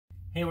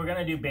Hey, we're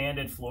gonna do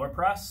banded floor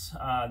press.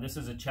 This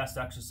is a chest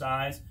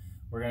exercise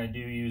we're gonna do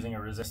using a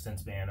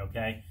resistance band,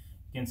 okay?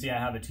 You can see I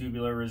have a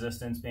tubular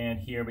resistance band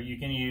here, but you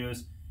can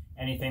use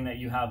anything that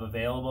you have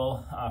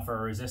available for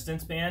a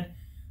resistance band.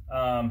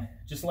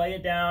 Just lay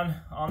it down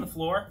on the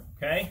floor,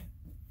 okay?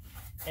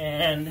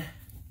 And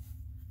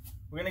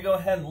we're gonna go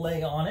ahead and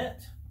lay on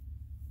it,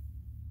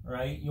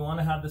 right? You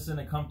wanna have this in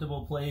a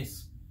comfortable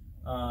place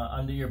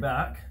under your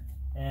back,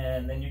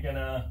 and then you're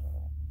gonna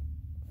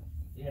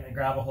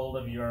grab a hold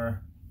of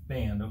your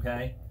band,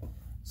 okay?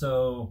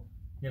 So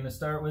you're gonna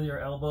start with your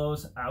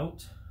elbows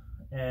out,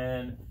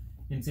 and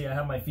you can see I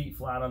have my feet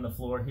flat on the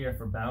floor here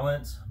for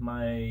balance.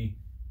 My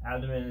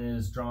abdomen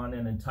is drawn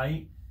in and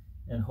tight,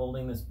 and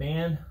holding this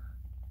band,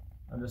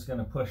 I'm just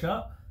gonna push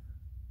up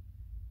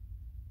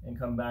and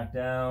come back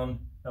down,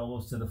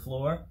 elbows to the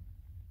floor,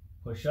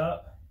 push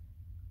up,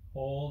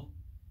 hold,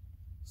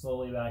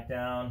 slowly back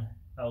down,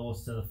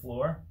 elbows to the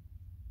floor,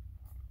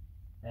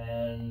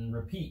 and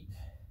repeat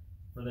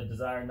for the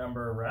desired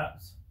number of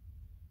reps.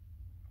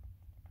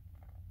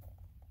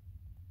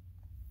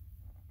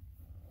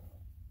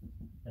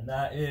 And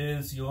that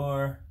is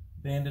your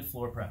banded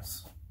floor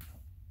press.